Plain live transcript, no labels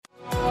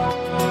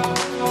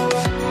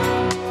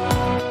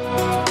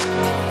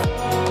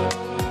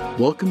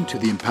Welcome to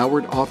the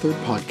Empowered Author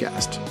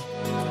Podcast.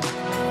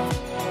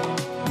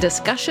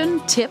 Discussion,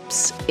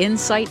 tips,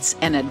 insights,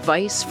 and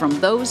advice from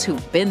those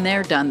who've been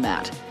there, done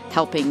that,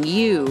 helping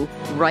you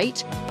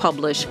write,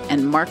 publish,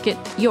 and market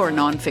your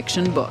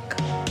nonfiction book.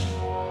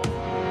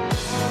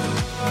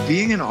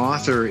 Being an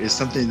author is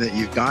something that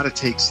you've got to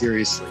take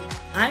seriously.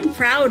 I'm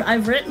proud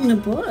I've written a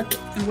book.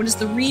 And what does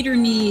the reader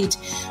need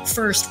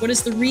first? What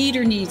does the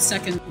reader need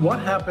second?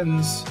 What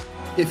happens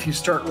if you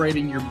start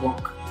writing your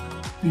book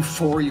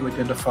before you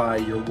identify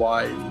your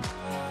why?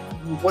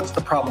 What's the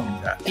problem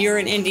with that? If you're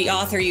an indie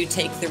author, you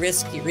take the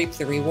risk, you reap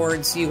the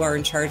rewards, you are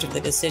in charge of the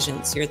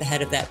decisions, you're the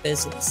head of that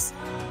business.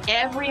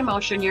 Every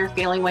emotion you're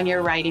feeling when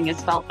you're writing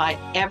is felt by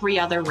every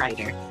other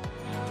writer.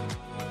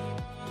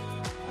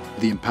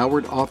 The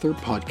Empowered Author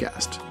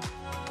Podcast.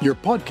 Your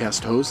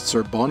podcast hosts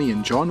are Bonnie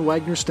and John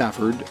Wagner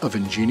Stafford of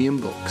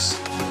Ingenium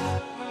Books.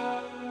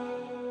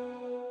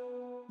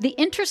 The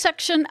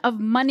intersection of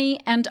money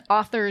and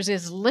authors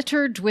is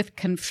littered with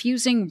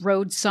confusing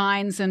road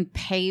signs and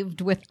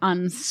paved with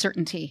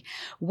uncertainty.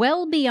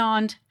 Well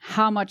beyond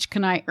how much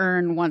can I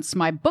earn once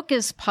my book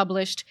is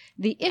published,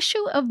 the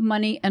issue of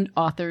money and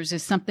authors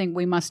is something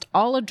we must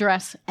all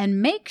address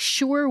and make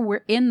sure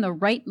we're in the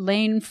right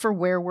lane for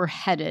where we're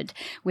headed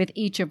with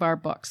each of our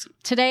books.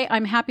 Today,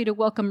 I'm happy to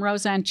welcome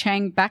Roseanne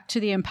Cheng back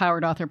to the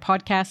Empowered Author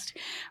Podcast.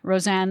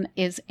 Roseanne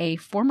is a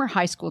former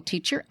high school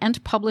teacher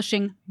and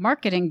publishing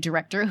marketing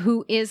director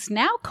who is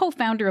now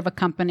co-founder of a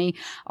company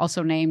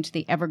also named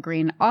the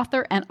Evergreen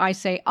Author. And I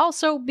say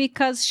also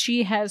because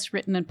she has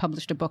written and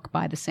published a book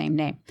by the same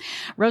name.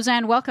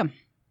 Roseanne, welcome.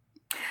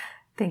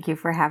 Thank you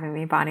for having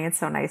me, Bonnie. It's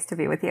so nice to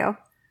be with you.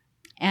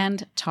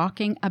 And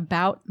talking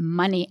about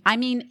money. I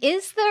mean,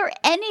 is there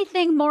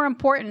anything more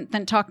important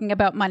than talking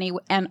about money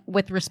and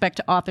with respect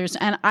to authors?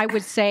 And I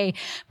would say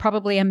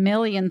probably a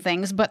million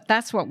things, but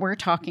that's what we're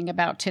talking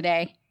about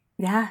today.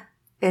 Yeah,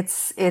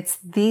 it's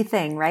the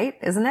thing, right?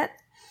 Isn't it?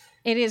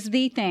 It is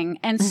the thing.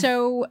 And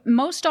so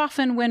most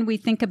often when we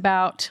think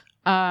about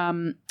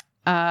money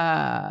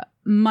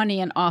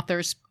and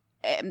authors,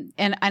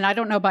 and I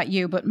don't know about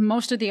you, but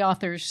most of the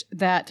authors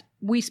that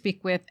we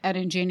speak with at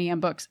Ingenium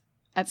Books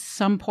at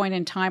some point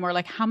in time are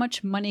like, how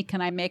much money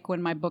can I make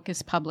when my book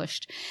is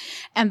published?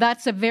 And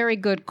that's a very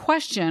good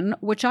question,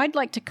 which I'd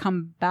like to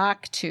come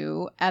back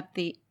to at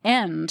the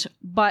end.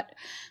 But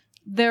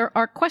there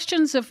are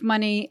questions of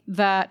money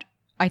that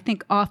I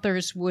think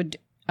authors would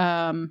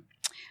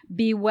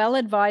be well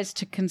advised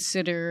to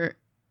consider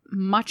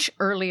much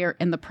earlier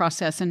in the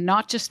process and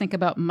not just think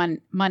about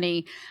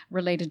money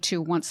related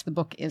to once the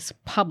book is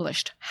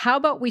published. How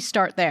about we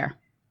start there?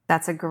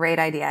 That's a great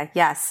idea.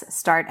 Yes,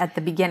 start at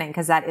the beginning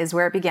because that is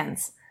where it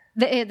begins.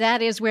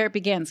 That is where it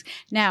begins.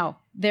 Now,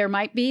 there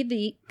might be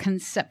the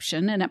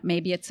conception, and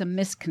maybe it's a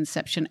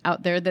misconception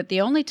out there, that the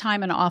only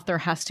time an author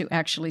has to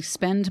actually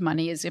spend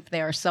money is if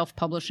they are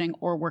self-publishing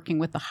or working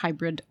with a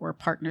hybrid or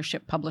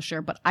partnership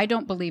publisher. But I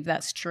don't believe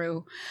that's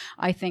true.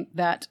 I think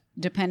that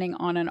depending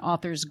on an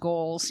author's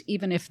goals,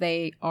 even if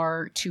they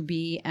are to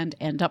be and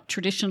end up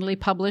traditionally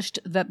published,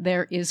 that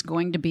there is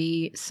going to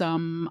be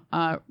some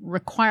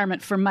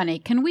requirement for money.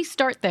 Can we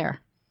start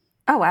there?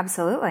 Oh,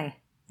 absolutely.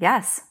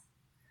 Yes.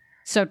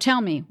 So tell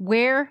me,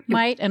 where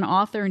might an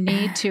author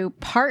need to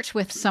part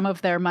with some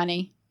of their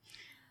money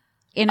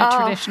in a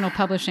traditional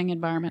publishing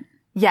environment?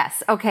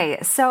 Yes. Okay.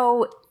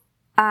 So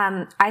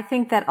I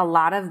think that a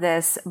lot of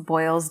this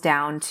boils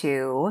down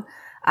to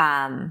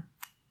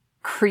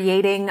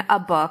creating a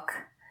book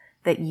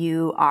that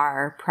you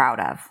are proud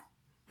of,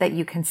 that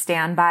you can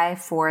stand by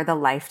for the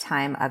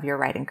lifetime of your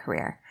writing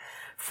career.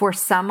 For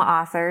some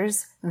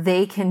authors,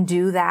 they can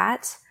do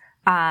that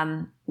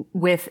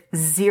with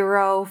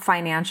zero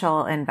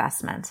financial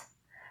investment.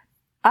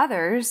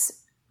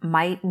 Others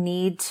might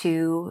need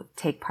to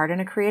take part in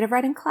a creative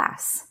writing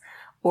class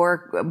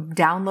or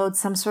download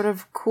some sort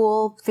of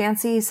cool,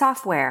 fancy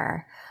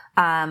software,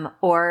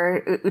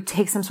 or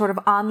take some sort of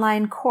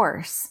online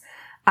course.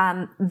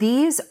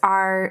 These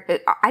are,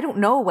 I don't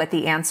know what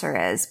the answer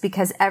is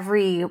because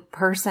every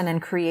person and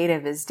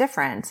creative is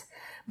different.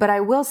 But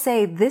I will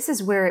say this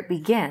is where it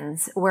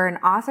begins, where an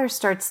author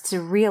starts to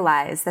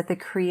realize that the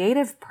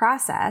creative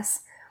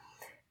process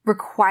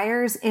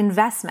requires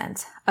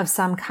investment of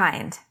some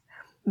kind,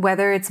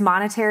 whether it's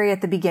monetary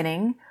at the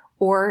beginning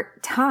or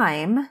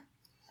time.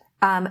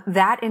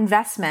 That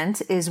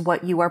investment is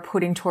what you are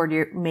putting toward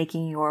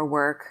making your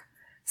work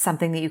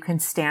something that you can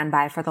stand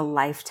by for the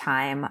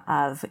lifetime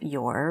of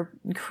your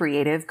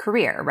creative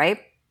career, right?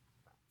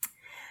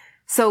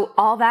 So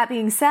all that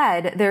being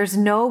said, there's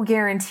no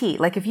guarantee.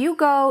 Like if you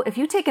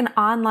take an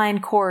online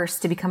course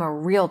to become a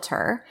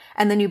realtor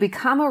and then you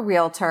become a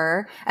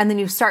realtor and then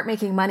you start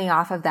making money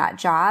off of that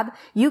job,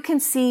 you can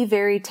see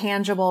very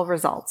tangible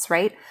results,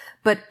 right?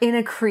 But in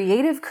a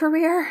creative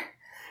career,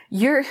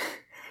 you're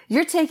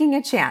taking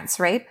a chance,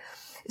 right?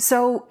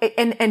 So,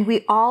 and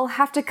we all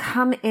have to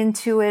come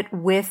into it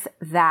with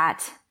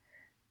that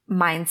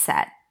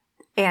mindset.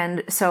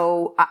 And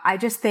so I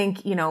just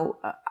think,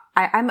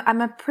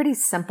 I'm a pretty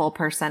simple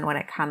person when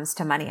it comes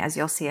to money, as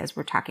you'll see as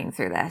we're talking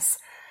through this.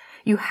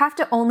 You have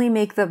to only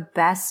make the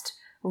best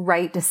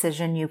right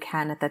decision you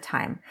can at the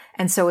time.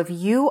 And so if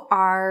you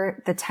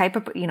are the type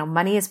of,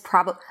 money is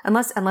probably,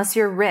 unless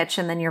you're rich,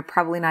 and then you're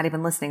probably not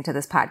even listening to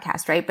this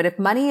podcast, right? But if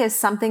money is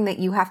something that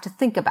you have to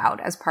think about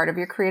as part of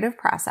your creative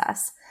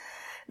process,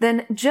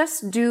 then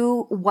just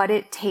do what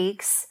it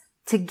takes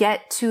to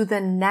get to the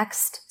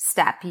next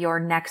step, your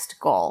next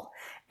goal.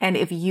 And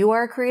if you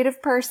are a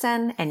creative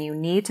person and you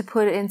need to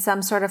put in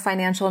some sort of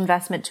financial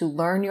investment to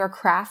learn your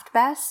craft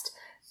best,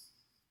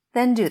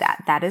 then do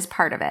that. That is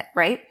part of it,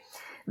 right?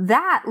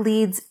 That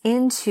leads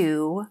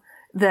into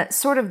the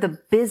sort of the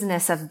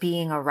business of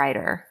being a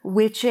writer,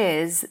 which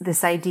is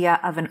this idea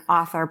of an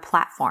author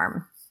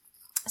platform.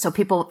 So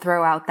people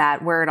throw out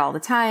that word all the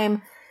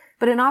time,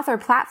 but an author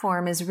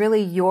platform is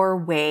really your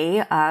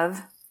way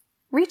of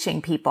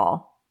reaching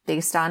people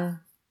based on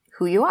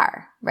who you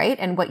are, right?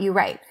 And what you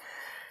write.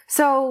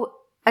 So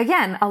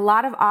again, a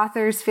lot of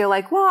authors feel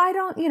like, well,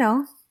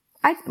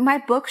 my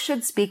book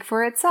should speak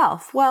for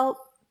itself. Well,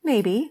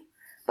 maybe,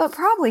 but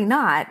probably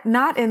not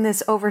in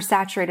this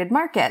oversaturated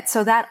market.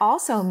 So that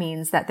also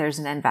means that there's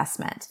an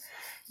investment.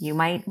 You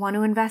might want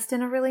to invest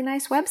in a really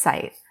nice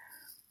website.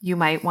 You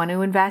might want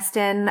to invest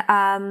in,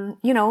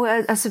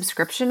 a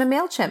subscription to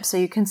MailChimp so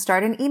you can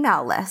start an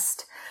email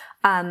list.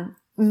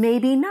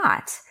 Maybe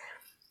not.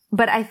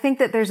 But I think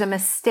that there's a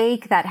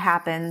mistake that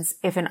happens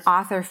if an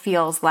author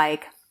feels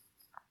like,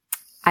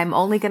 I'm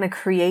only going to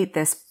create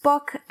this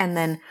book and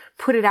then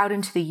put it out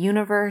into the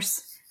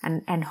universe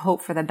and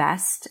hope for the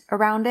best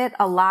around it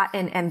a lot.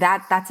 And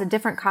that's a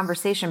different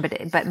conversation,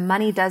 but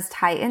money does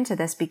tie into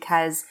this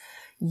because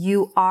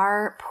you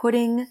are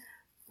putting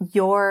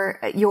you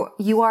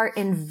are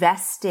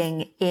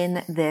investing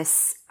in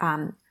this,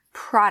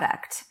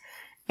 product.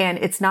 And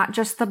it's not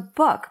just the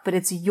book, but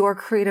it's your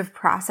creative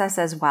process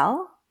as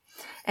well.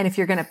 And if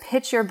you're going to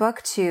pitch your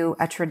book to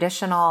a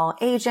traditional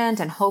agent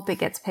and hope it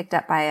gets picked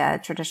up by a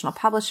traditional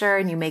publisher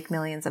and you make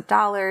millions of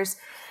dollars,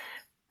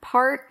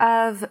 part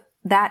of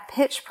that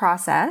pitch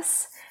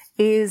process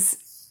is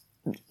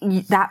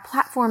that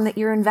platform that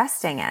you're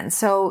investing in.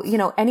 So,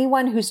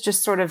 anyone who's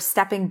just sort of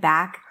stepping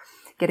back,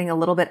 getting a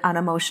little bit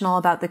unemotional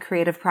about the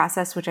creative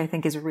process, which I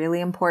think is really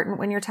important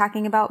when you're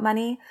talking about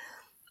money,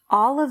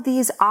 all of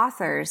these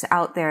authors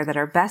out there that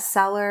are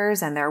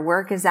bestsellers and their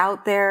work is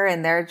out there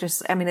and they're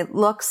just, it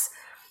looks,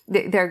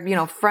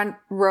 they're, front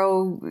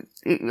row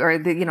or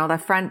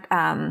the front,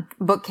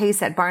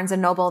 bookcase at Barnes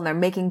and Noble and they're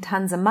making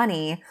tons of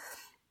money.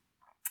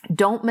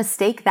 Don't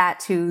mistake that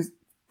to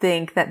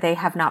think that they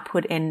have not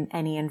put in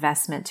any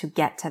investment to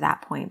get to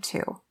that point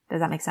too.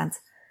 Does that make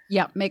sense?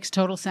 Yeah, makes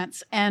total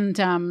sense. And,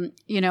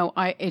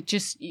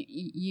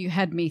 you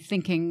had me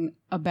thinking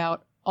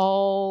about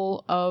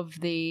all of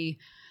the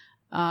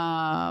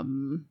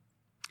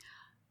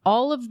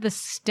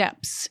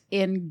steps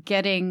in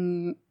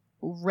getting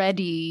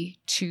ready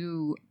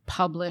to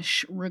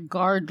publish,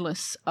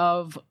 regardless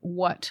of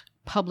what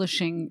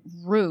publishing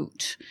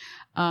route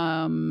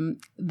that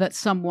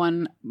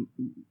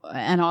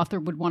an author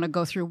would want to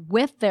go through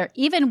with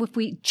even if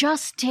we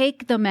just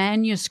take the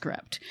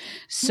manuscript.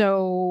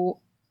 So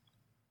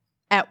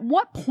at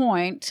what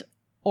point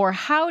or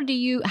how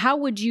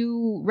would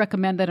you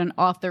recommend that an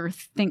author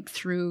think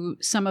through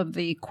some of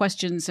the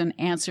questions and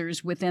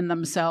answers within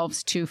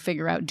themselves to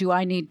figure out, do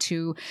I need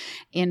to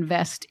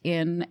invest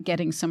in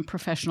getting some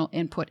professional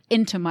input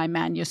into my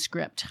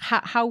manuscript?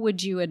 How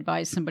would you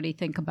advise somebody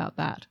think about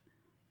that?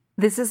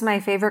 This is my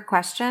favorite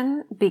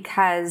question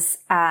because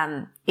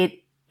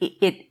it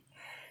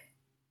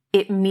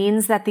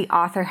means that the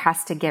author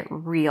has to get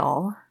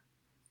real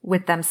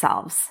with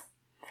themselves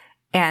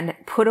and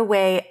put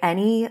away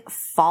any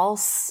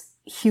false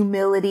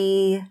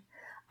humility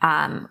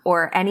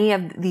or any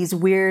of these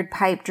weird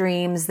pipe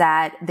dreams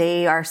that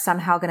they are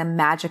somehow going to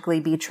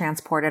magically be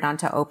transported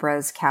onto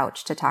Oprah's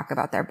couch to talk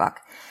about their book,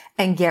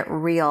 and get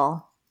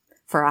real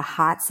for a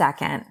hot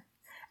second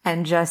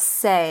and just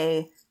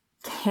say,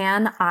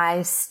 can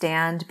I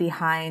stand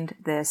behind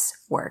this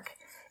work?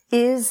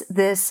 Is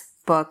this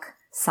book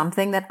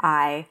something that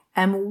I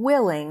am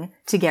willing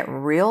to get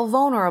real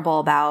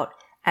vulnerable about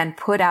and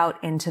put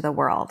out into the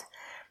world?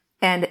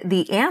 And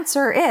the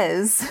answer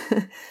is,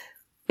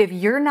 if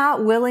you're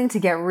not willing to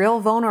get real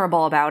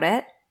vulnerable about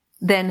it,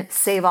 then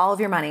save all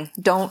of your money.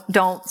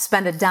 Don't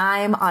spend a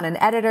dime on an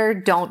editor.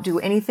 Don't do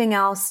anything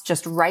else.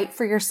 Just write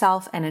for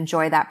yourself and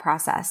enjoy that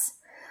process.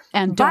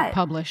 And don't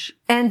publish.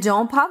 And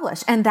don't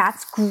publish. And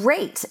that's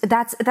great.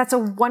 That's a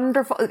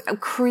wonderful,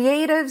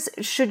 creatives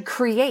should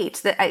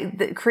create.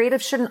 The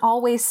creatives shouldn't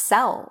always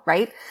sell,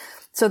 right?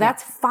 So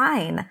that's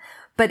fine.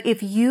 But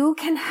if you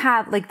can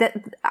have like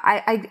that,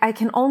 I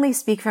can only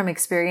speak from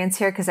experience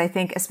here because I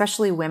think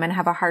especially women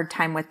have a hard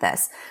time with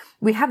this.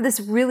 We've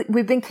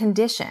been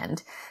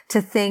conditioned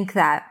to think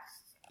that,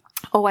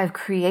 oh, I've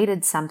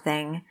created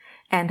something,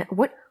 and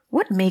what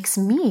makes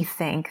me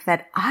think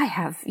that I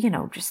have,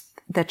 just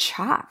the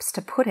chops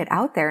to put it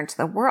out there into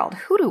the world?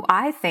 Who do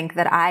I think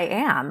that I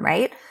am,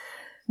 right?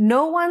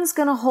 No one's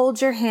going to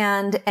hold your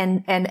hand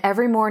and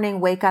every morning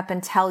wake up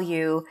and tell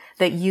you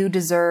that you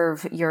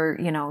deserve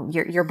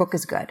your book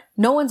is good.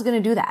 No one's going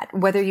to do that.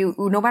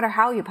 No matter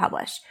how you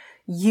publish,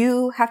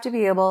 you have to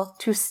be able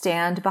to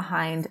stand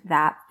behind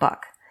that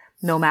book,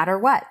 no matter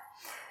what.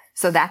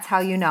 So that's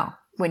how you know.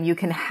 When you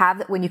can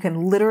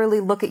literally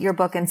look at your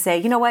book and say,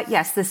 you know what?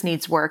 Yes, this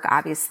needs work.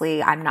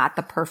 Obviously, I'm not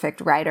the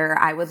perfect writer.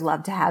 I would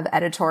love to have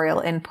editorial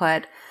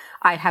input.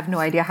 I have no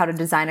idea how to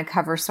design a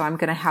cover, so I'm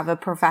going to have a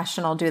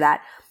professional do that.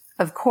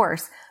 Of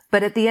course.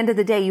 But at the end of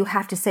the day, you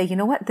have to say, you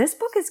know what? This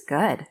book is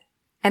good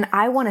and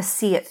I want to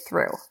see it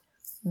through.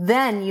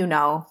 Then you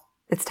know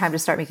it's time to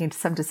start making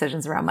some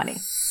decisions around money.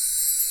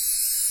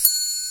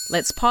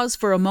 Let's pause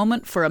for a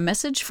moment for a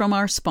message from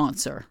our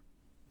sponsor.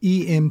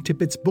 E.M.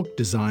 Tippett's Book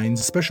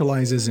Designs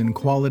specializes in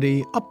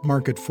quality,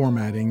 upmarket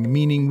formatting,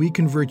 meaning we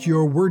convert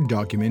your Word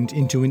document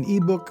into an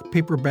ebook,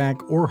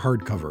 paperback, or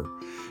hardcover.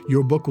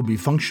 Your book will be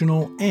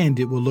functional and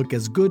it will look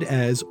as good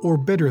as or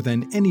better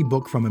than any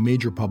book from a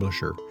major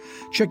publisher.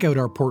 Check out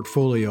our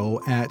portfolio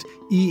at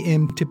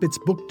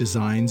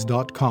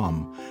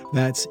emtippettsbookdesigns.com.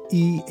 That's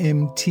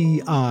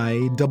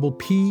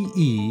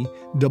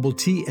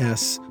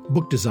EMTIPPETTS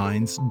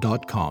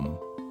bookdesigns.com.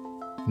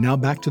 Now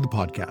back to the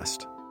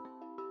podcast.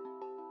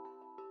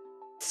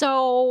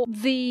 So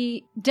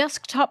the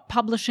desktop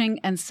publishing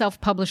and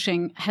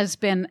self-publishing has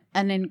been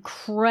an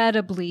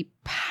incredibly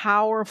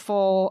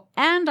powerful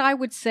and I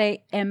would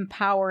say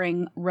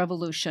empowering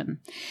revolution.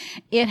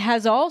 It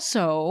has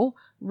also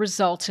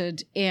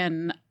resulted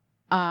in,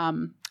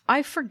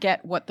 I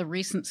forget what the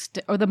recent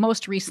or the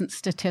most recent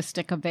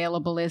statistic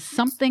available is,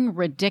 something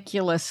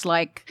ridiculous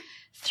like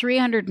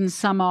 300 and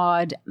some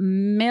odd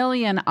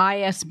million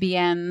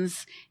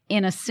ISBNs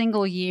in a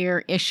single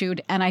year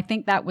issued. And I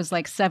think that was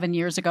like 7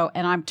 years ago.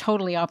 And I'm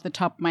totally off the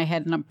top of my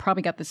head and I've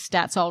probably got the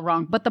stats all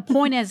wrong. But the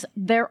point is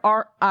there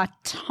are a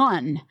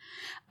ton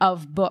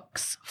of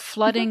books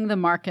flooding the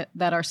market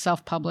that are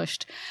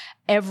self-published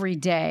every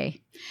day.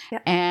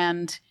 Yep.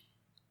 And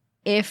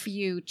if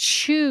you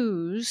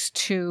choose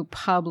to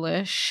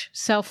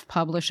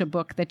self-publish a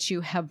book that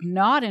you have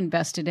not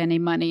invested any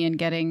money in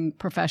getting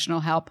professional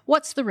help,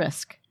 what's the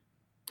risk?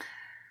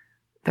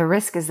 The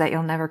risk is that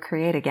you'll never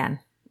create again.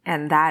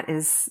 And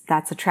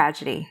that's a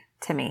tragedy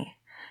to me.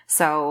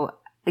 So,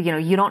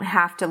 you don't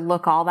have to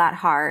look all that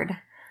hard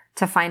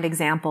to find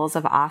examples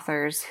of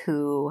authors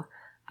who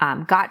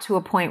got to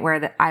a point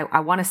where I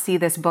want to see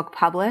this book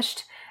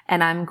published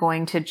and I'm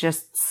going to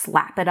just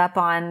slap it up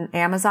on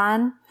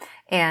Amazon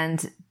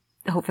and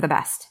hope for the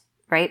best,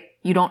 right?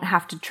 You don't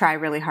have to try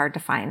really hard to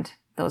find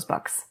those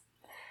books.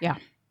 Yeah.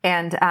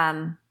 And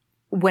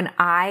when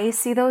I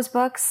see those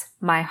books,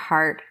 my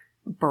heart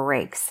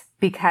breaks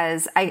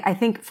because I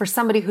think for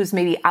somebody who's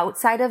maybe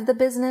outside of the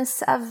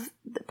business of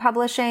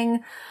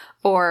publishing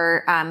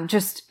or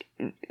just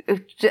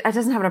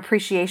doesn't have an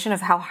appreciation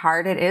of how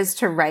hard it is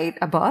to write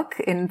a book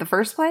in the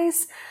first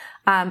place,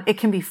 it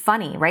can be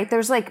funny, right?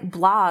 There's like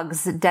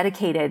blogs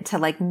dedicated to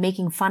like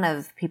making fun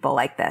of people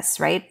like this,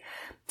 right?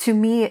 To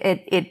me,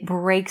 it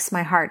breaks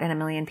my heart in a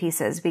million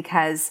pieces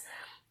because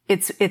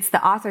it's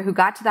the author who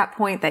got to that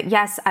point that,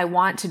 yes, I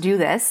want to do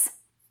this,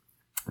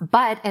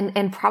 but,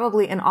 and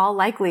probably in all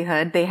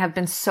likelihood, they have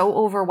been so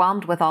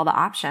overwhelmed with all the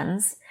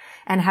options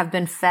and have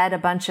been fed a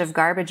bunch of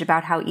garbage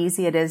about how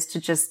easy it is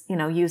to just,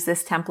 use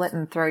this template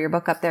and throw your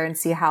book up there and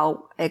see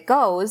how it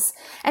goes.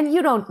 And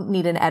you don't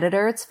need an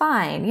editor. It's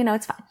fine.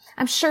 It's fine.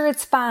 I'm sure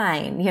it's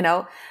fine.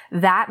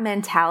 That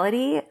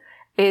mentality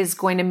is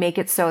going to make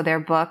it so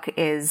their book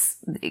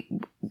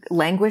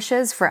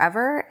languishes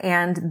forever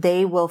and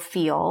they will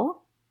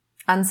feel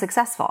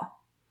unsuccessful.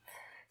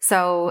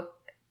 So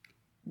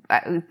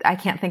I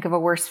can't think of a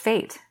worse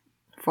fate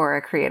for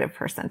a creative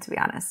person, to be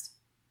honest.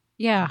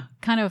 Yeah,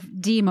 kind of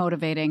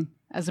demotivating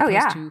as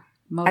opposed to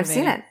motivating. I've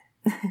seen it.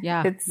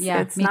 Yeah,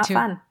 it's me not too.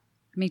 fun.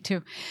 Me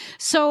too.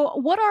 So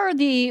what are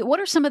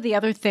some of the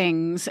other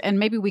things, and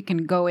maybe we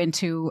can go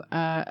into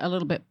a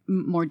little bit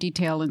more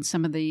detail in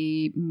some of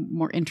the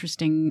more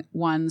interesting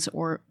ones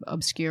or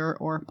obscure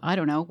or I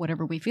don't know,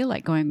 whatever we feel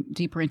like going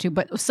deeper into,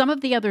 but some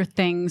of the other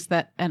things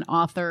that an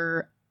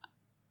author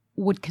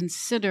would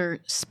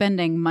consider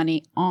spending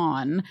money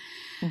on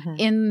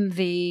in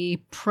the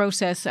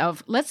process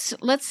of let's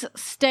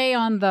stay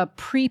on the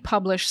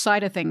pre-published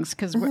side of things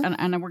because we're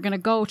going to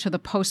go to the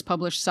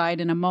post-published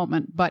side in a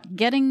moment, but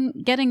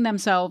getting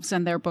themselves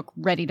and their book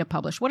ready to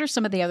publish. What are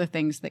some of the other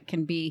things that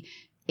can be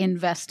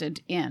invested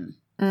in?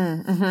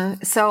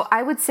 So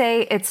I would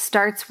say it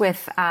starts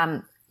with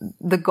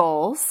the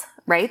goals,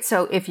 right?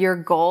 So if your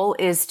goal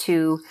is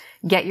to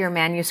get your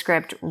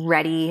manuscript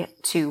ready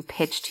to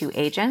pitch to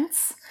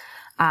agents,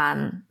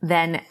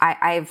 then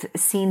I've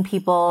seen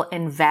people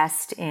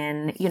invest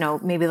in,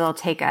 maybe they'll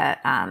take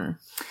a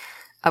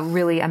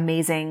really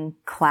amazing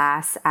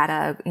class at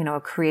a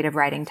creative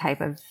writing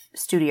type of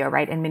studio,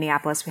 right? In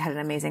Minneapolis, we had an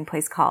amazing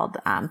place called,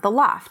 The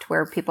Loft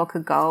where people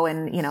could go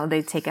and,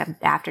 they take an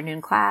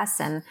afternoon class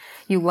and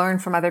you learn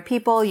from other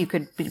people. You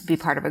could be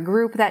part of a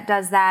group that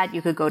does that.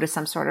 You could go to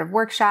some sort of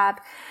workshop.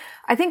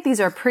 I think these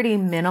are pretty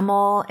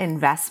minimal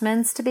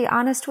investments, to be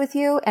honest with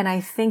you. And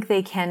I think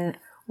they can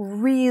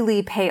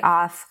really pay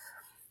off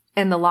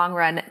in the long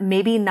run,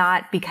 maybe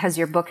not because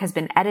your book has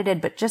been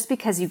edited, but just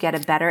because you get a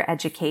better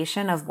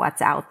education of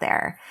what's out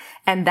there.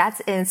 And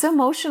it's an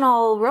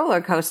emotional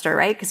roller coaster,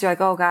 right? Because you're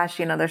like, oh gosh,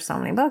 there's so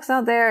many books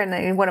out there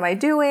and what am I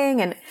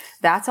doing? And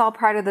that's all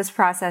part of this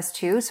process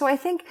too. So I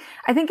think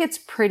it's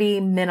pretty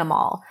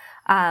minimal.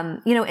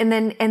 And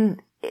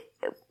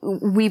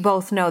we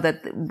both know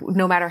that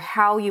no matter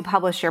how you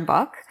publish your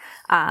book,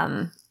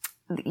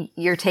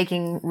 you're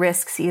taking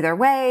risks either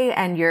way,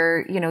 and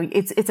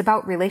it's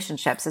about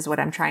relationships is what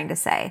I'm trying to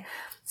say.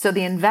 So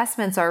the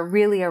investments are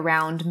really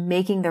around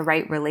making the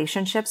right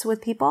relationships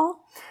with people.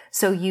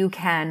 So you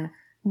can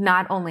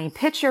not only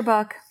pitch your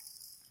book,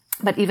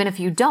 but even if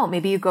you don't,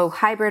 maybe you go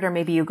hybrid or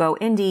maybe you go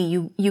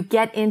indie, you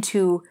get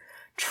into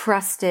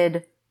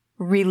trusted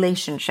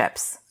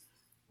relationships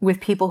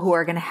with people who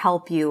are going to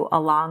help you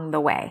along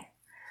the way.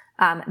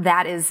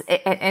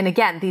 And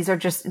again, these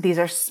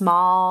are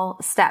small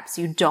steps.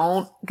 You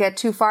don't get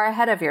too far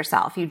ahead of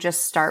yourself. You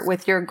just start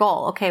with your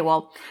goal. Okay,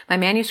 well, my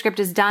manuscript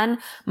is done.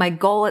 My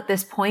goal at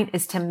this point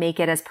is to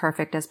make it as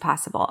perfect as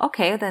possible.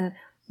 Okay, then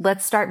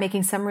let's start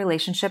making some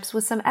relationships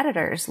with some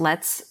editors.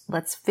 Let's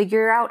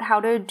figure out how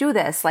to do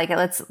this. Like,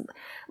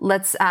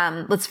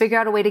 let's figure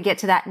out a way to get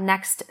to that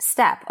next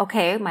step.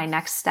 Okay, my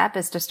next step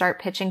is to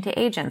start pitching to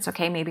agents.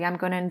 Okay, maybe I'm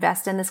going to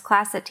invest in this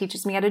class that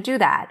teaches me how to do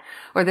that,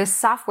 or this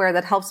software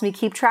that helps me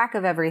keep track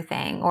of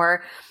everything,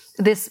 or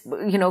this,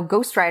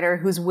 ghostwriter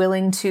who's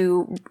willing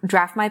to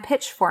draft my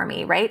pitch for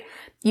me, right?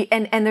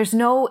 And there's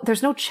no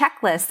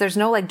checklist. There's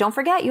no don't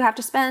forget, you have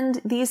to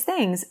spend these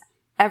things.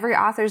 Every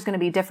author is going to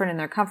be different in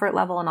their comfort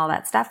level and all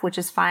that stuff, which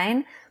is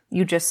fine.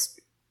 You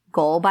just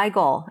goal by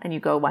goal and you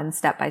go one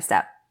step by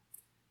step.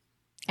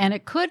 And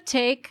it could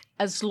take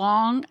as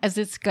long as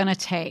it's going to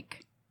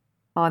take.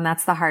 Oh, and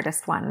that's the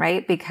hardest one,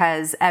 right?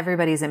 Because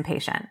everybody's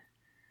impatient.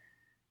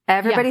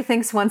 Everybody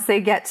thinks once they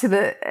get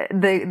to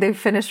they've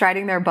finished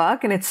writing their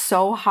book and it's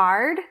so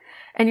hard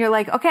and you're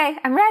like, okay,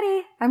 I'm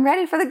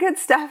ready for the good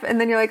stuff.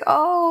 And then you're like,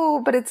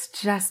 oh, but it's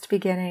just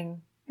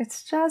beginning.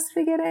 It's just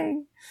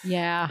beginning.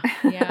 Yeah,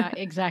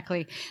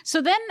 exactly.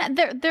 So then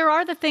there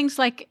are the things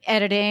like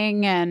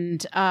editing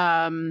and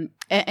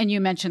you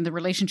mentioned the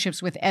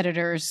relationships with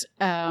editors.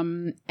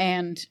 I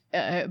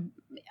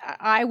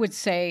would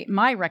say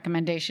my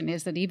recommendation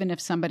is that even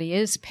if somebody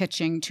is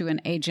pitching to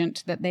an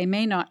agent, that they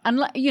may not,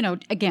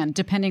 again,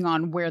 depending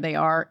on where they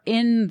are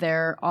in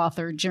their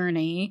author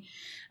journey,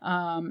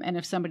 and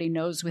if somebody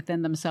knows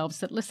within themselves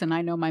that, listen,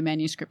 I know my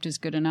manuscript is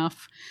good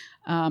enough,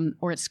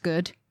 or it's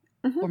good.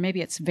 Mm-hmm. Or maybe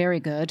it's very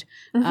good.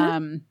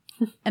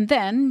 Mm-hmm. And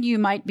then you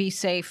might be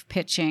safe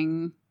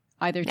pitching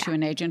either to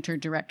an agent or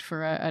direct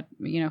for a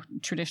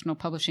traditional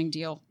publishing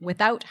deal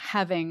without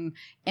having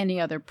any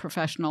other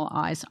professional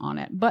eyes on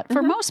it. But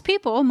for most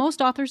people,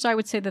 most authors, I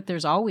would say that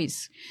there's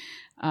always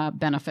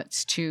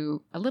benefits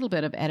to a little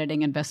bit of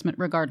editing investment,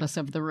 regardless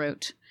of the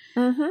route.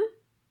 Mm-hmm.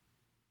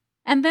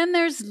 And then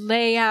there's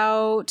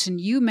layout,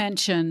 and you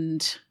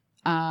mentioned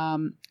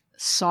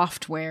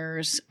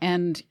softwares,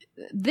 and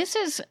this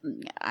is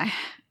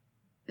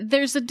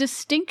there's a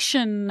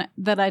distinction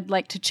that I'd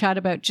like to chat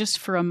about just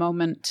for a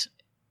moment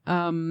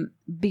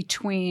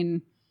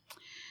between,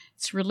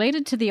 it's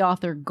related to the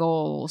author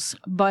goals,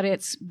 but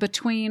it's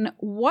between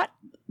what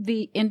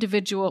the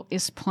individual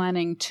is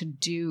planning to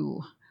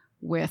do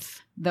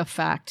with the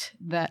fact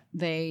that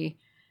they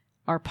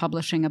are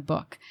publishing a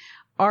book.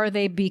 Are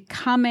they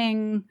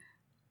becoming,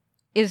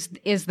 is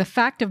the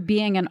fact of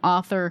being an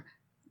author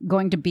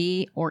going to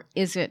be, or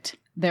is it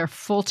their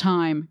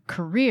full-time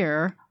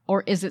career,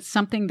 or is it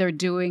something they're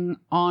doing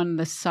on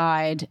the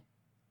side?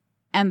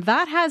 And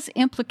that has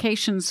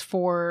implications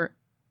for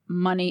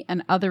money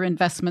and other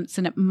investments,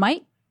 and it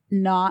might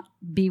not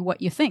be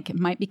what you think. It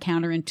might be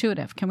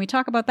counterintuitive. Can we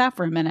talk about that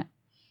for a minute?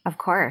 Of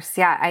course.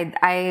 Yeah.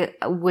 I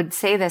would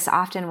say this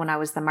often when I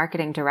was the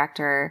marketing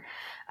director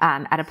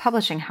at a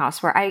publishing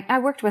house where I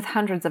worked with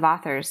hundreds of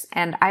authors,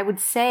 and I would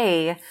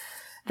say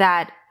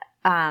that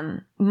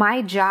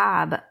my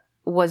job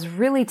was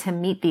really to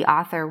meet the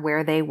author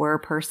where they were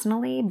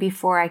personally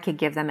before I could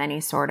give them any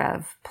sort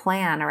of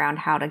plan around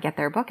how to get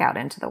their book out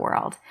into the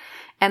world.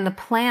 And the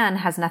plan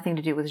has nothing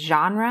to do with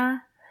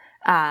genre,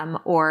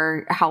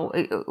 or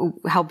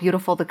how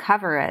beautiful the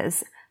cover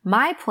is.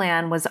 My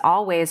plan was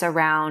always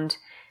around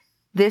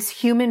this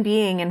human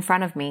being in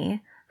front of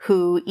me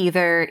who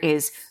either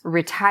is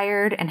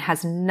retired and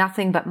has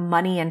nothing but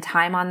money and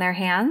time on their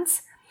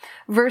hands,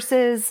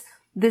 versus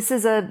this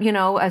is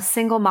a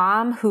single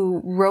mom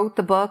who wrote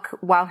the book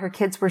while her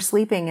kids were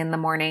sleeping in the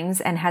mornings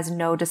and has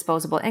no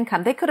disposable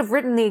income. They could have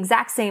written the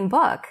exact same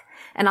book,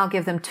 and I'll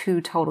give them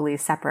two totally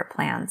separate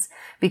plans,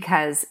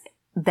 because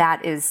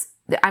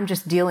I'm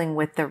just dealing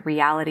with the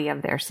reality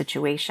of their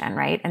situation,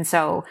 right? And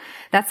so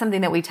that's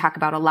something that we talk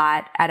about a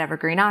lot at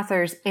Evergreen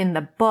Authors in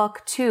the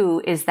book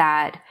too, is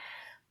that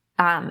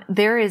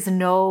there is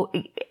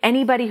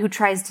anybody who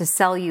tries to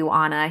sell you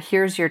on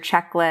here's your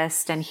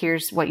checklist and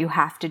here's what you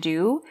have to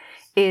do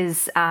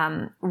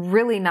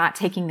really not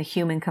taking the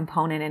human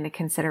component into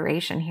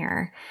consideration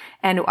here.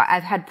 And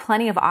I've had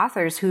plenty of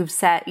authors who've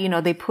said,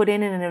 they put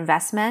in an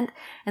investment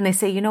and they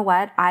say, you know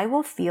what? I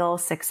will feel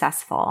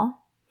successful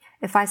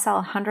if I sell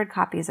 100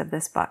 copies of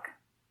this book.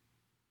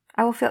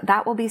 I will feel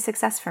that will be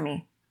success for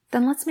me.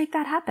 Then let's make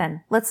that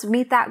happen. Let's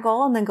meet that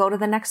goal and then go to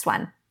the next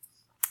one.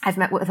 I've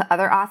met with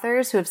other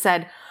authors who have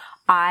said,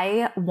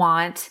 I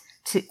want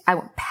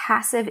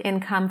passive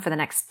income for the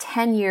next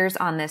 10 years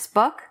on this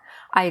book.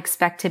 I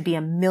expect to be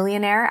a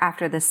millionaire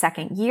after the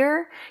second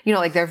year.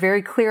 They're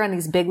very clear on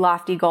these big,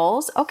 lofty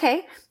goals.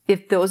 Okay,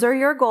 if those are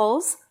your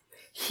goals,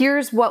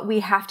 here's what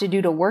we have to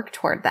do to work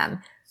toward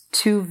them.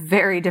 2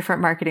 very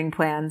different marketing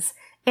plans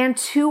and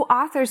 2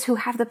 authors who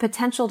have the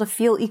potential to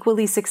feel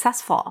equally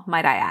successful,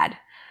 might I add.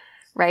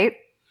 Right?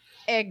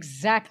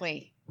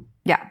 Exactly.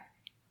 Yeah.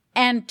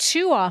 And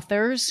 2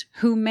 authors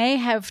who may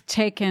have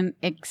taken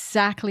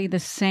exactly the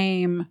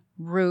same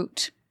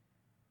route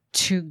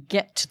to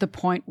get to the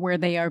point where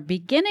they are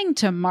beginning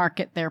to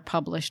market their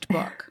published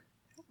book.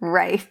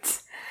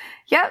 Right.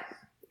 Yep.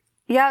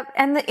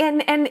 And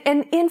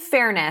in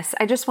fairness,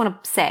 I just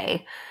want to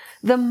say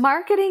the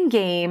marketing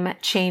game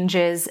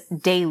changes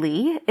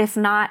daily, if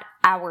not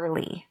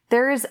hourly.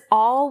 There is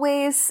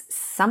always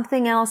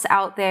something else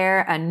out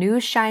there, a new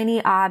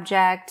shiny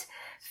object.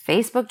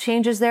 Facebook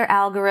changes their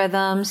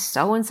algorithms.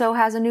 So-and-so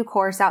has a new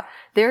course out.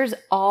 There's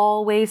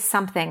always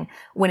something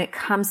when it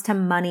comes to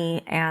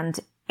money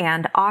and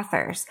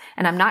authors.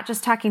 And I'm not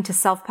just talking to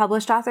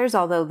self-published authors,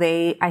 although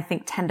they, I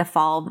think, tend to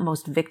fall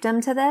most victim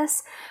to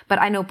this.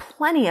 But I know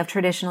plenty of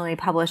traditionally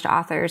published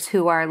authors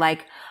who are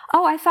like,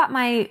 oh, I thought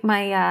my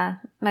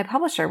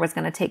publisher was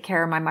going to take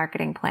care of my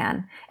marketing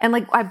plan.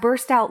 And I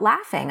burst out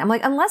laughing. I'm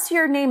like, unless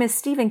your name is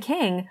Stephen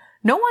King,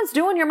 no one's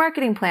doing your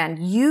marketing plan.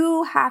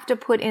 You have to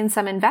put in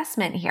some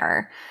investment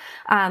here.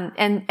 And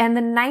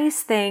the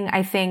nice thing,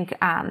 I think,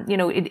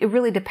 it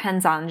really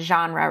depends on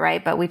genre,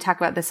 right? But we talk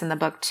about this in the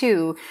book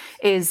too,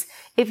 is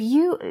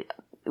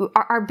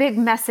our big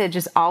message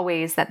is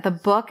always that the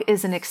book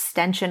is an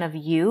extension of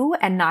you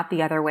and not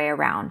the other way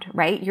around,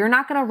 right? You're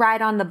not going to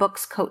ride on the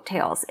book's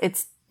coattails.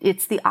 It's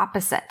the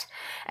opposite.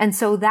 And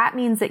so that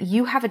means that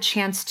you have a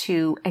chance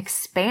to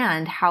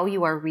expand how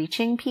you are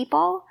reaching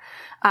people.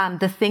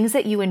 The things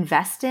that you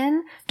invest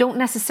in don't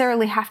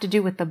necessarily have to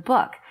do with the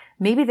book.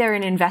 Maybe they're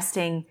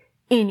investing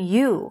in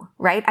you,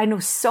 right? I know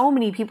so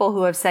many people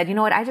who have said, you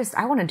know what,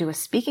 I want to do a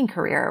speaking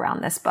career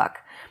around this book.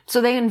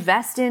 So they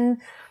invest in,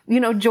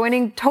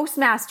 joining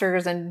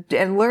Toastmasters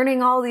and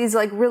learning all these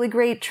really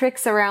great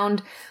tricks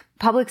around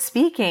public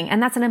speaking.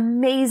 And that's an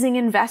amazing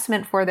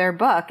investment for their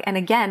book. And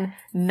again,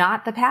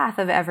 not the path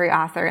of every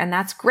author. And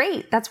that's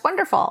great. That's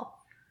wonderful.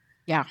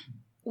 Yeah.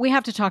 We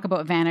have to talk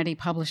about vanity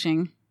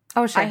publishing.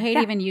 Oh, sure. I hate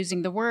even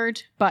using the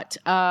word, but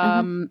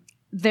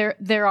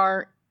there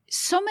are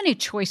so many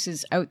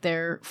choices out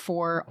there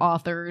for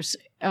authors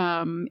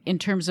in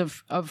terms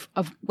of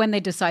when they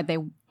decide they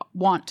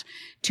want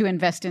to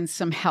invest in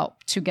some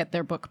help to get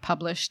their book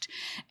published.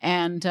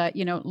 And,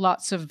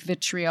 lots of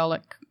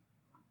vitriolic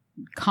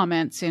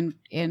comments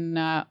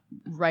in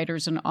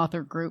writers and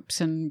author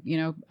groups and,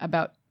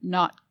 about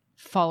not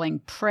falling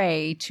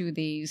prey to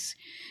these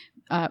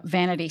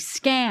vanity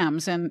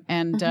scams.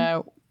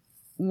 And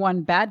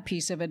one bad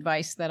piece of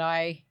advice that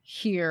I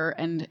hear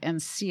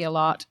and see a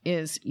lot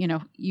is,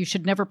 you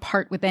should never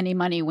part with any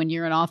money when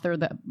you're an author.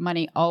 The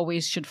money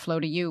always should flow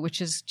to you,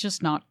 which is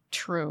just not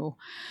true.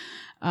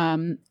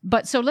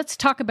 But so let's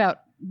talk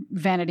about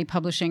vanity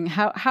publishing.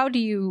 How do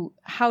you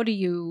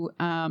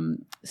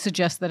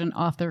suggest that an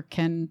author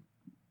can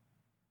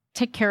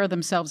take care of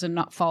themselves and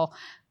not fall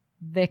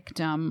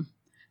victim?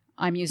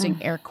 I'm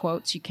using air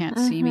quotes. You can't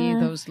see me,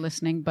 those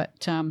listening,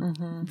 but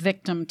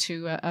victim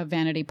to a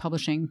vanity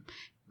publishing,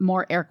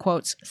 more air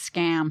quotes,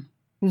 scam.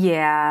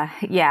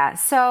 Yeah.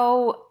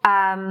 So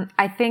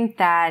I think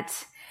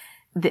that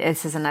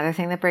this is another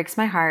thing that breaks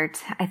my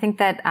heart. I think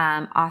that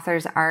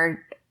authors are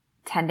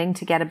tending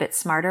to get a bit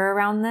smarter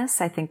around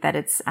this. I think that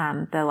it's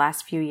the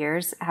last few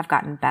years have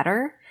gotten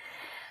better.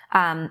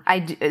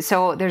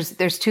 So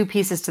there's 2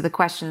 pieces to the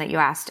question that you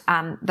asked.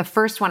 The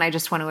first one I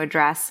just want to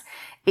address.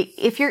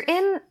 If you're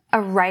in a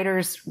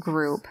writer's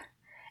group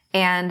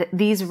and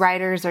these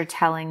writers are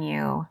telling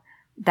you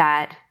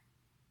that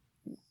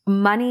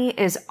money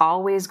is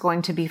always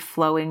going to be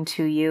flowing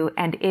to you,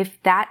 and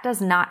if that does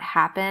not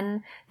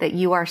happen, that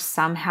you are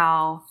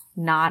somehow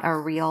not a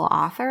real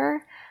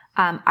author,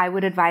 I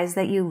would advise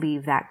that you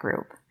leave that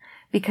group,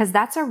 because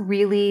that's a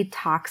really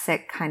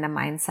toxic kind of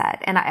mindset.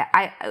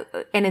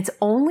 And it's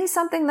only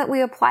something that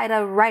we apply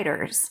to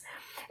writers.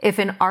 If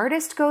an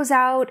artist goes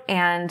out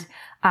and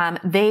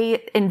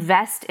they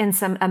invest in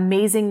some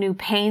amazing new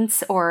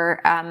paints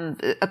or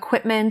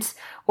equipment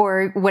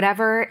or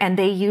whatever, and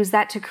they use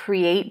that to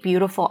create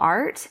beautiful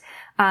art,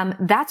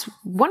 that's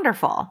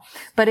wonderful.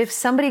 But if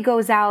somebody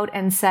goes out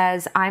and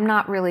says, I'm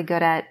not really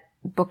good at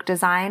book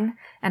design,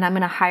 and I'm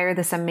going to hire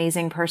this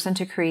amazing person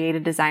to create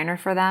a designer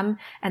for them,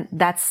 and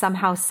that's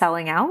somehow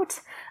selling out,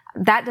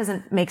 That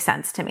doesn't make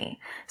sense to me.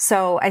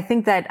 So I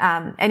think that,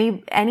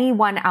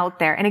 anyone out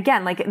there, and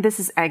again, like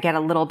I get a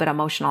little bit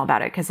emotional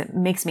about it because it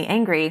makes me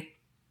angry.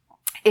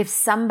 If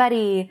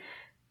somebody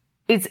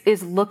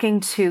is looking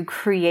to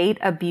create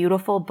a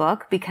beautiful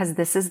book because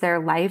this is their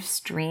life's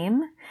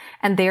dream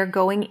and they're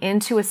going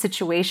into a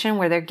situation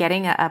where they're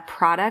getting a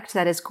product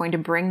that is going to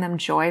bring them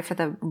joy for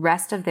the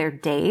rest of their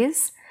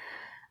days,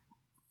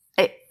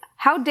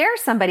 how dare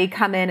somebody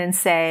come in and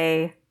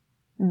say,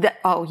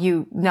 no,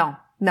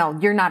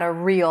 you're not a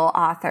real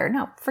author.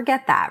 No,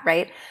 forget that,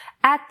 right?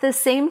 At the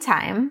same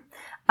time,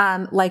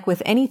 like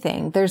with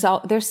anything, there's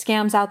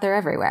scams out there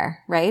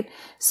everywhere, right?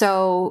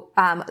 So,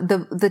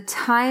 the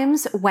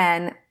times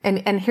when,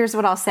 and here's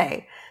what I'll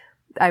say.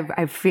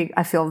 I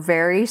feel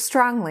very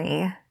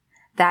strongly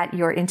that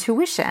your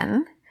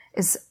intuition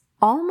is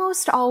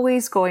almost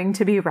always going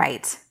to be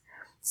right.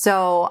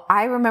 So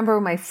I remember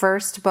my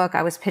first book,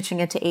 I was pitching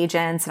it to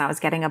agents and I was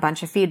getting a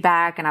bunch of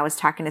feedback and I was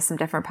talking to some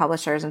different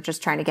publishers and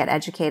just trying to get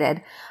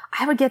educated.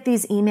 I would get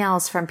these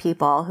emails from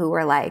people who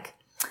were like,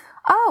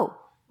 oh,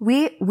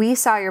 we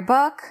saw your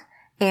book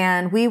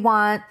and we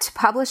want to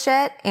publish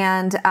it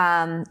and,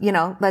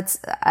 let's,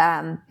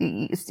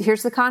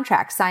 here's the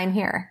contract, sign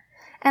here.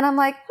 And I'm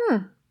like,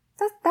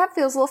 that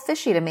feels a little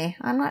fishy to me.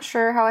 I'm not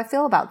sure how I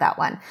feel about that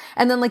one.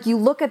 And then like you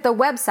look at the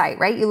website,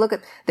 right?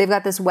 They've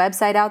got this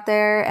website out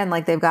there and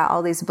like they've got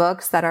all these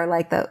books that are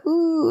like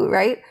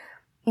right?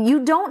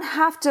 You don't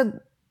have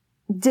to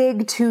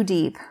dig too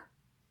deep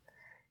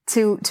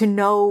to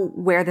know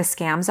where the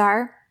scams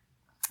are.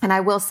 And I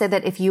will say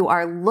that if you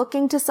are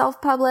looking to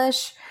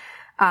self-publish,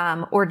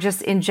 or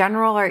just in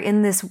general or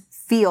in this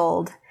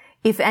field,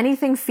 if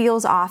anything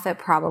feels off, it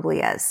probably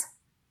is.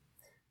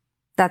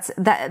 That's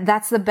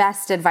the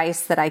best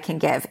advice that I can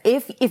give.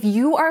 If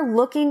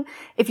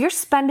you're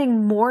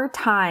spending more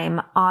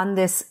time on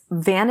this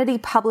vanity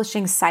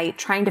publishing site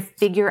trying to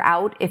figure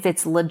out if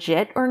it's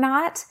legit or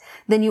not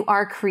than you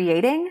are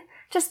creating,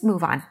 just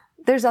move on.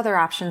 There's other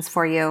options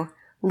for you.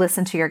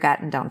 Listen to your gut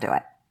and don't do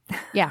it.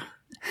 Yeah.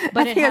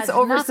 But I think it's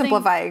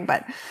oversimplifying,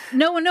 but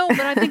no, but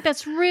I think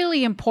that's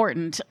really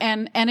important.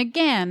 And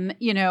again,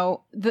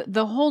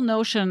 the whole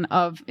notion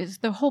is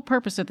the whole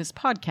purpose of this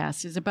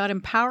podcast is about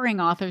empowering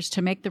authors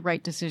to make the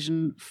right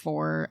decision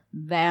for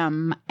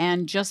them.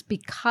 And just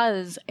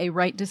because a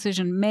right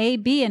decision may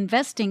be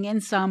investing in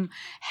some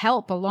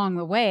help along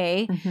the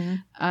way,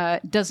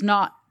 does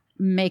not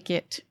make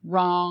it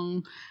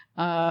wrong.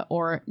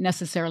 Or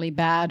necessarily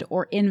bad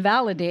or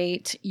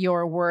invalidate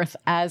your worth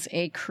as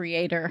a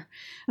creator.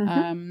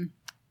 And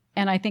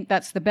I think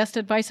that's the best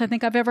advice I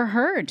think I've ever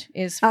heard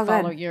is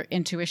follow your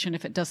intuition.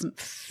 If it doesn't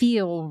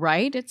feel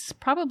right, it's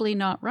probably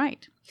not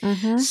right.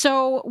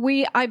 So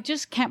I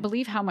just can't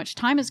believe how much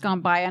time has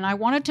gone by. And I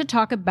wanted to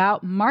talk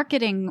about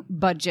marketing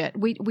budget.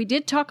 We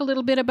did talk a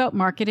little bit about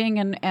marketing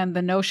and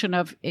the notion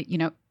of,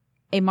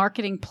 a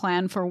marketing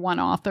plan for one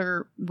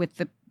author with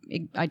the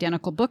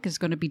identical book is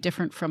going to be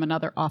different from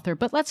another author.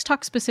 But let's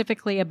talk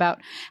specifically about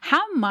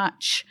how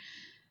much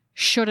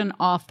should an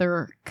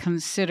author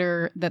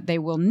consider that they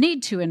will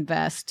need to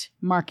invest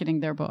marketing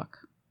their book?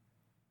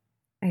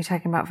 Are you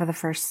talking about for the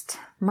first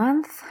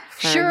month?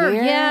 Sure,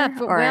 yeah.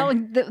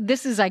 But,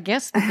 this is, I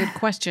guess, the good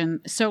question.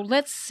 So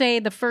let's say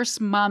the first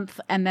month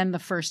and then the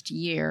first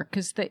year,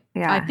 because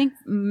I think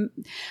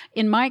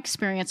in my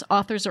experience,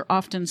 authors are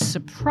often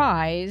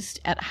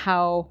surprised at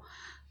how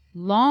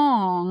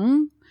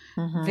long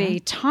the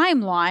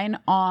timeline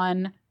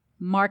on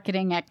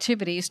marketing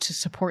activities to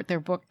support their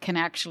book can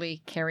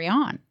actually carry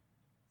on.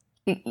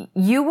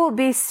 You will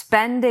be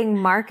spending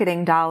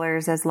marketing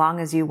dollars as long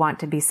as you want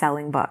to be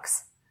selling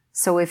books.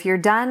 So if you're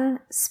done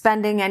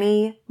spending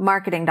any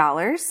marketing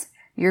dollars,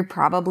 you're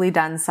probably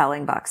done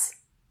selling books.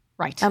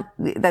 Right.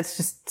 That's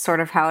just sort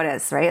of how it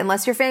is, right?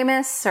 Unless you're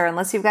famous or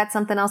unless you've got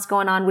something else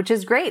going on, which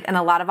is great. And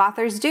a lot of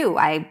authors do.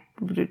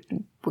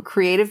 We're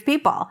creative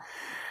people.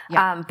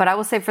 Yeah. But I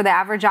will say for the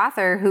average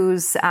author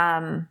who's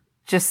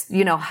just,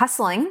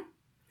 hustling,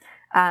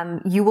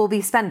 you will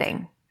be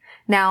spending.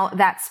 Now,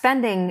 that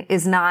spending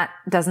does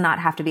not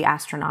have to be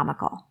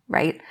astronomical,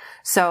 right?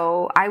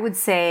 So I would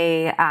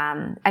say,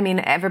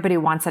 everybody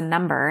wants a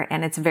number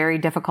and it's very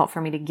difficult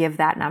for me to give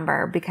that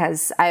number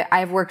because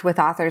I've worked with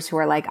authors who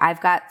are like, I've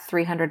got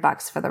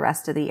 $300 for the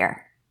rest of the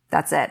year.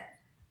 That's it.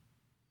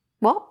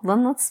 Well,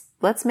 then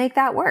let's make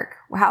that work.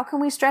 How can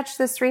we stretch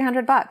this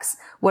 $300?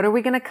 What are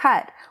we going to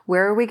cut?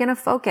 Where are we going to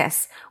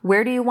focus?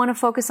 Where do you want to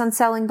focus on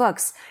selling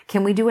books?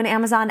 Can we do an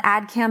Amazon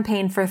ad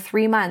campaign for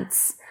 3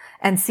 months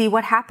and see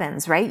what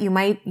happens, right? You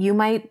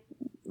might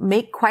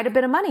make quite a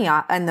bit of money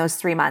in those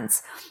 3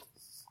 months.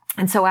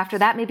 And so after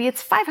that, maybe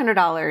it's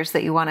 $500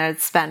 that you want to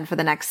spend for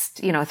the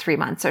next, 3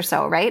 months or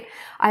so, right?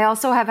 I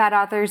also have had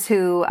authors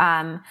who,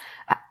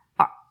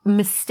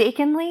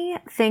 mistakenly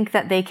think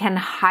that they can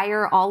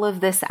hire all of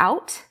this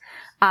out.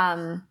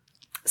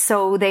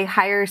 So they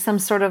hire some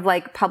sort of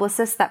like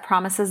publicist that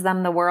promises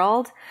them the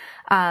world,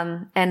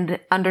 and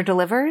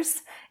underdelivers.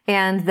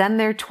 And then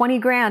they're 20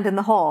 grand in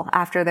the hole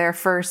after their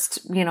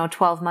first,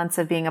 12 months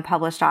of being a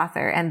published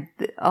author. And,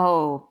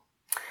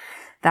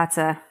 that's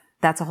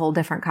that's a whole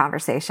different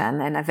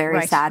conversation and a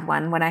very sad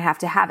one when I have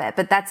to have it.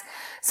 But that's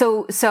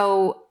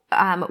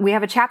we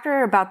have a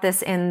chapter about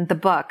this in the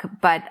book,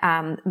 but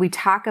we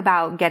talk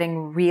about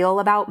getting real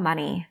about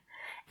money.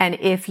 And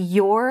if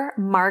your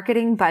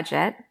marketing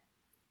budget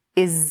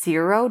is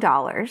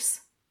 $0,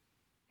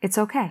 it's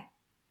okay.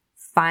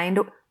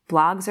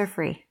 Blogs are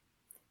free.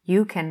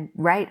 You can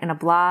write in a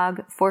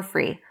blog for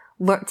free.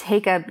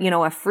 Take a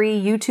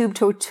free YouTube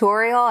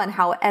tutorial on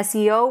how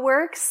SEO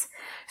works.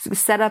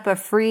 Set up a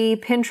free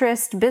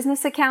Pinterest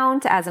business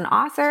account as an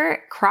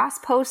author,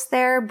 cross-post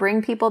there,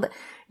 bring people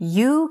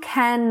you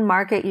can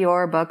market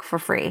your book for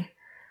free.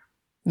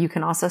 You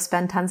can also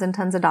spend tons and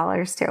tons of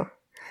dollars too.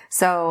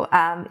 So,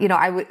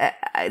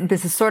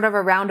 this is sort of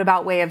a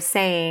roundabout way of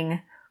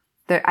saying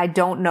that I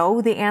don't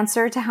know the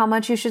answer to how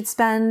much you should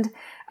spend.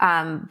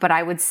 But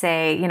I would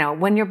say,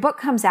 when your book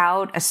comes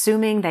out,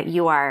 assuming that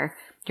you're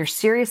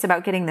serious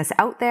about getting this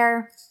out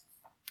there,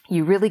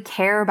 you really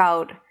care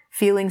about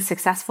feeling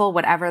successful,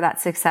 whatever that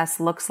success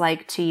looks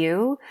like to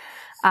you,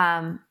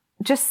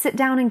 just sit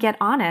down and get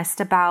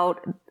honest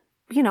about,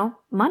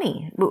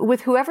 money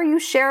with whoever you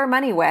share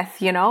money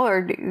with,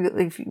 or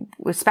if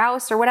a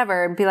spouse or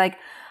whatever, and be like,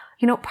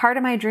 part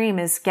of my dream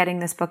is getting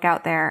this book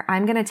out there.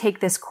 I'm going to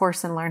take this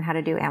course and learn how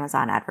to do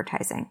Amazon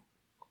advertising.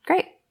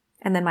 Great.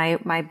 And then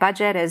my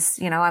budget is,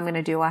 I'm going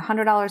to do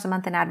 $100 a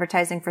month in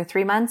advertising for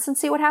 3 months and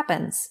see what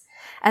happens.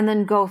 And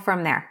then go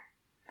from there.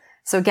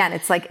 So again,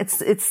 it's like, it's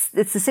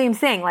the same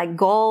thing, like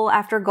goal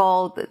after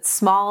goal,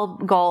 small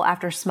goal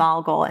after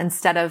small goal,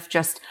 instead of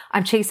just,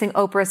 I'm chasing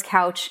Oprah's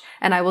couch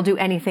and I will do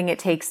anything it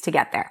takes to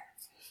get there.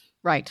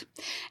 Right.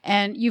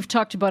 And you've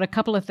talked about a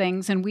couple of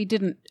things, and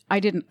I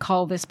didn't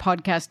call this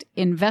podcast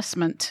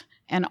Investment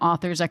and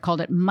Authors. I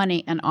called it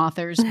Money and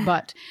Authors,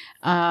 but,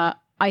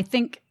 I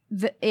think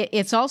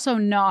it's also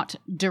not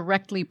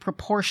directly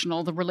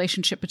proportional, the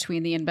relationship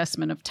between the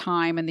investment of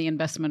time and the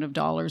investment of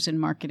dollars in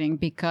marketing,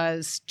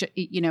 because,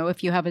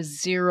 if you have a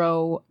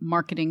 $0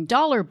 marketing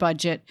dollar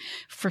budget,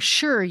 for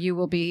sure you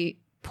will be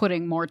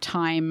putting more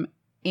time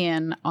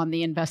in on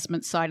the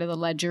investment side of the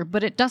ledger,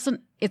 but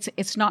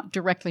it's not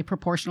directly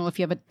proportional. If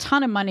you have a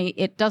ton of money,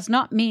 it does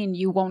not mean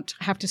you won't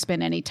have to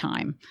spend any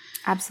time.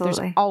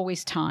 Absolutely. There's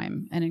always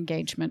time and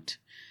engagement.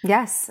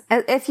 Yes.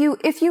 If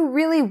you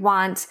really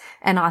want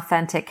an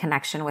authentic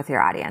connection with your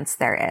audience,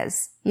 there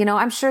is.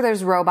 I'm sure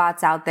there's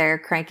robots out there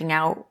cranking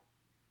out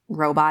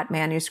robot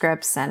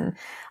manuscripts, and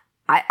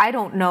I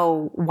don't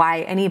know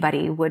why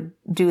anybody would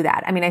do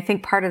that. I mean, I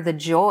think part of the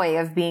joy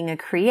of being a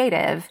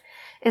creative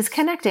is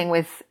connecting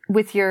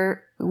with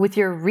your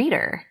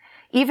reader,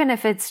 even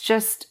if it's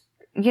just,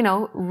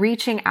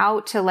 reaching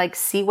out to like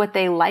see what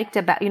they liked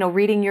about,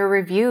 reading your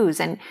reviews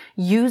and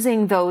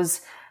using those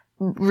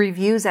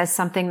reviews as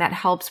something that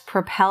helps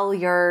propel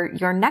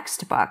your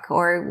next book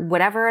or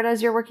whatever it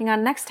is you're working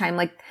on next time.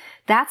 Like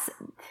that's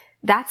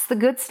the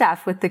good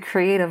stuff with the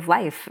creative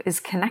life, is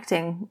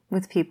connecting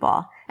with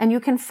people, and you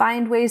can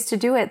find ways to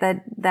do it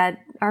that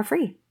are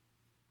free.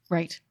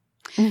 Right.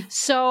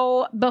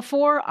 So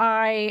before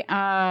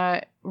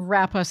I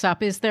wrap us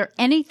up, is there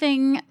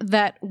anything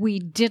that we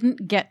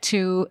didn't get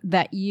to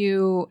that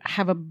you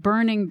have a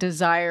burning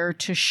desire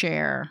to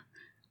share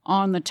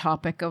on the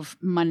topic of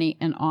money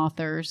and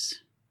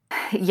authors?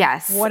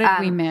 Yes. What did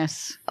we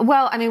miss?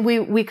 Well, I mean,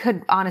 we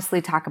could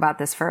honestly talk about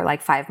this for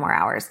like 5 more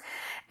hours.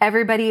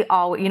 Everybody,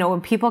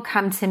 when people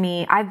come to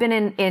me, I've been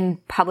in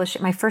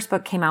publishing. My first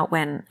book came out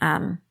when,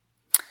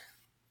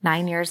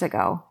 9 years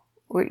ago,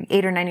 or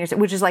 8 or 9 years,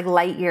 which is like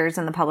light years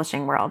in the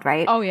publishing world,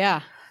 right? Oh,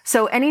 yeah.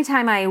 So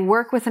anytime I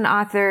work with an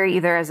author,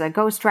 either as a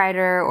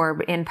ghostwriter or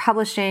in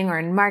publishing or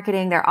in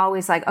marketing, they're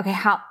always like, okay,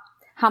 how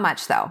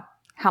much though?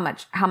 How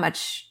much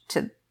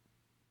to,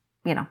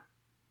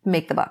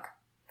 make the book?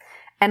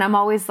 And I'm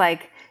always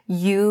like,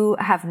 you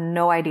have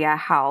no idea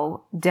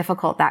how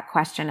difficult that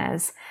question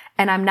is.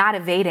 And I'm not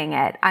evading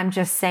it. I'm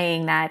just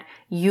saying that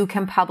you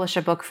can publish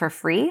a book for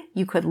free.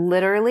 You could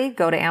literally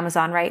go to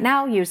Amazon right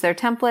now, use their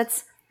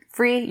templates,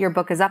 free. Your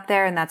book is up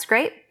there, and that's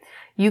great.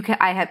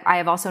 I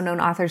have also known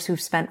authors who've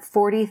spent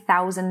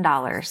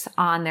 $40,000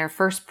 on their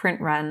first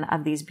print run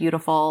of these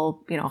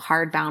beautiful,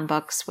 hardbound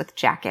books with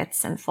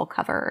jackets and full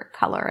cover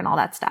color and all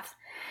that stuff.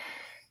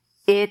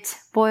 It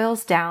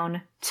boils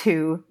down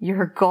to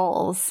your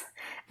goals,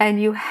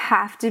 and you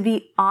have to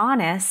be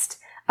honest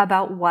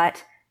about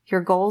what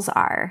your goals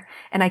are.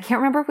 And I can't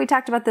remember if we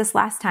talked about this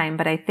last time,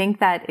 but I think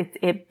that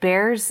it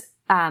bears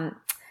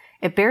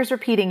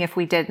repeating if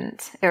we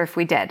didn't, or if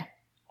we did.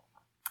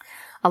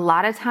 A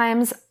lot of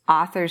times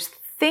authors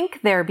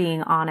think they're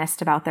being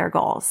honest about their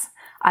goals.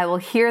 I will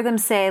hear them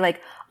say like,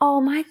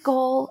 oh, my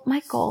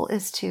goal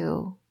is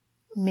to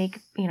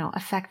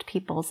affect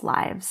people's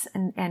lives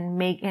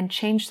and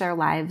change their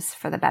lives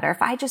for the better.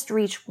 If I just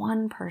reach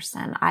one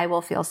person, I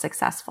will feel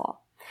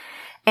successful.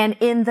 And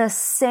in the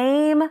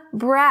same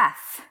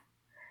breath,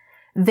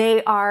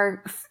 they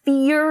are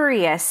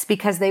furious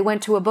because they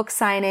went to a book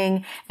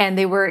signing and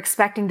they were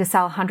expecting to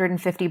sell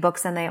 150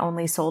 books and they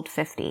only sold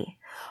 50.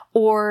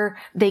 or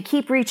they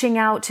keep reaching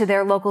out to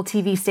their local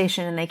TV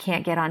station and they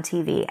can't get on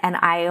TV. And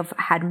I have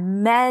had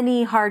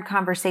many hard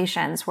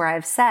conversations where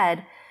I've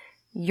said,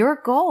 your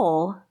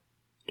goal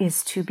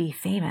is to be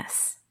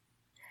famous.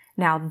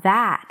 Now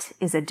that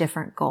is a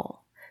different goal.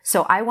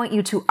 So I want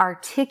you to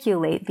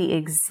articulate the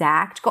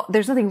exact goal.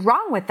 There's nothing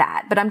wrong with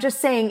that, but I'm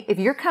just saying, if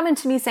you're coming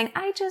to me saying,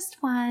 I just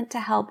want to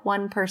help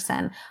one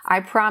person,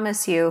 I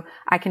promise you,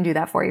 I can do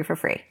that for you for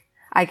free.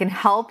 I can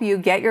help you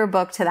get your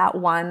book to that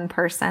one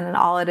person, and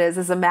all it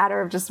is a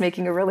matter of just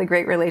making a really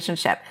great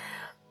relationship.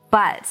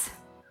 But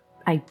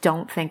I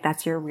don't think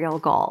that's your real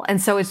goal.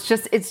 And so it's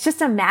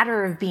just a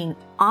matter of being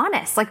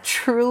honest, like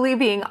truly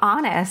being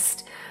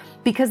honest.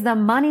 Because the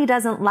money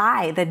doesn't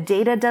lie. The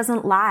data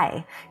doesn't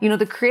lie. You know,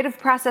 the creative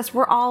process,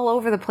 we're all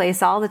over the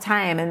place all the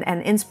time,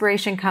 and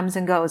inspiration comes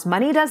and goes.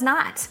 Money does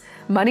not.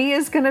 Money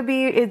is going to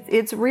be,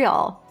 it's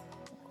real.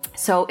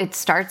 So it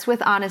starts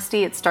with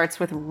honesty. It starts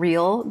with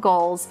real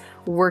goals,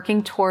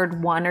 working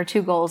toward 1 or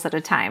 2 goals at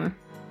a time,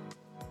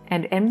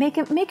 and make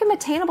them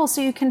attainable so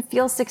you can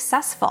feel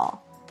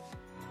successful.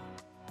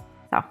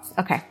 So,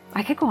 okay.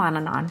 I could go on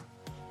and on.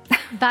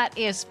 That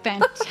is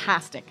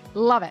fantastic.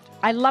 Love it.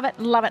 I love it,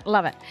 love it,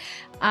 love it.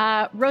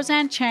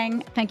 Roseanne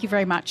Cheng, thank you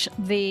very much.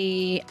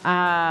 The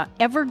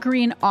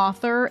Evergreen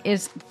Author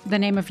is the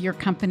name of your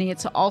company.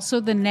 It's also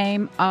the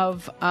name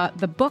of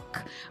the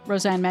book.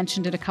 Roseanne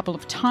mentioned it a couple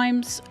of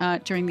times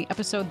during the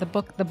episode. The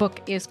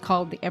book is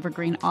called The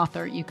Evergreen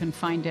Author. You can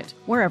find it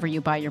wherever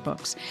you buy your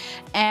books.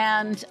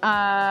 And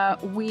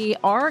we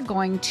are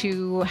going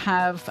to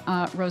have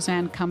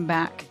Roseanne come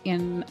back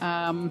in,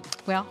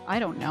 I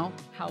don't know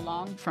how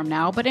long from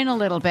now, but in a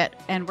little bit.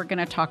 And we're going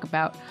to talk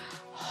about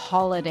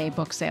holiday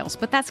book sales,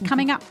 but that's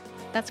coming up.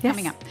 That's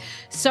coming up.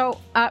 So,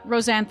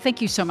 Roseanne,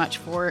 thank you so much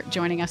for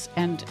joining us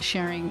and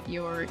sharing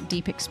your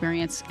deep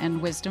experience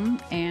and wisdom.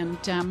 And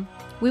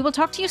we will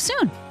talk to you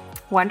soon.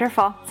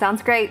 Wonderful.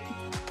 Sounds great.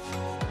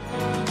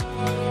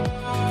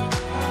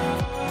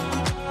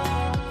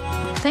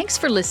 Thanks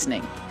for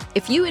listening.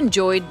 If you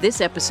enjoyed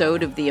this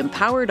episode of the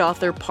Empowered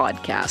Author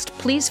podcast,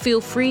 please feel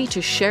free to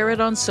share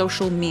it on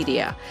social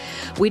media.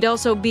 We'd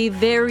also be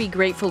very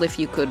grateful if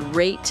you could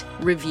rate,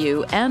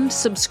 review, and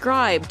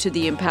subscribe to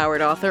the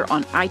Empowered Author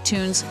on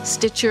iTunes,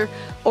 Stitcher,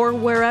 or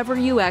wherever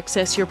you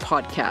access your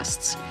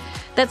podcasts.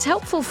 That's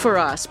helpful for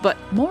us, but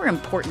more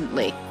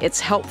importantly, it's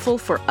helpful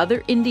for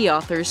other indie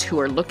authors who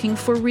are looking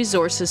for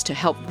resources to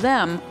help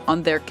them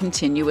on their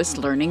continuous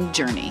learning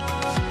journey.